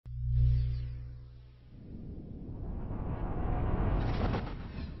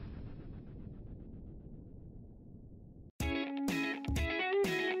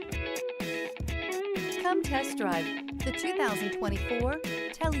Come test drive the 2024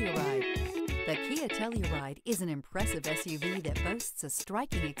 Telluride. The Kia Telluride is an impressive SUV that boasts a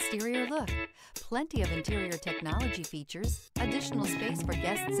striking exterior look, plenty of interior technology features, additional space for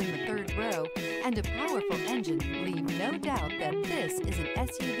guests in the third row, and a powerful engine leave no doubt that this is an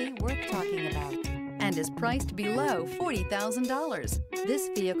SUV worth talking about, and is priced below $40,000. This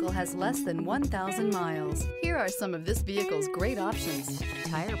vehicle has less than 1,000 miles. Here are some of this vehicle's great options: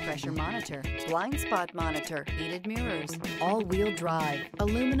 tire pressure monitor, blind spot monitor, heated mirrors, all-wheel drive,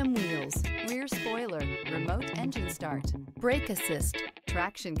 aluminum wheels, rear spoiler, remote engine start, brake assist,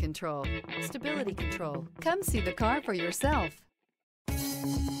 traction control, stability control. Come see the car for yourself.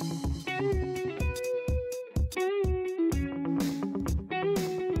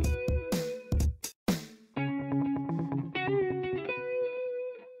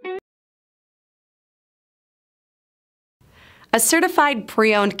 A certified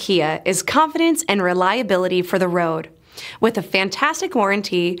pre-owned Kia is confidence and reliability for the road. With a fantastic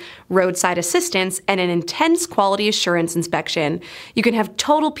warranty, roadside assistance, and an intense quality assurance inspection, you can have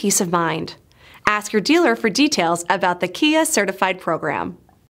total peace of mind. Ask your dealer for details about the Kia Certified program.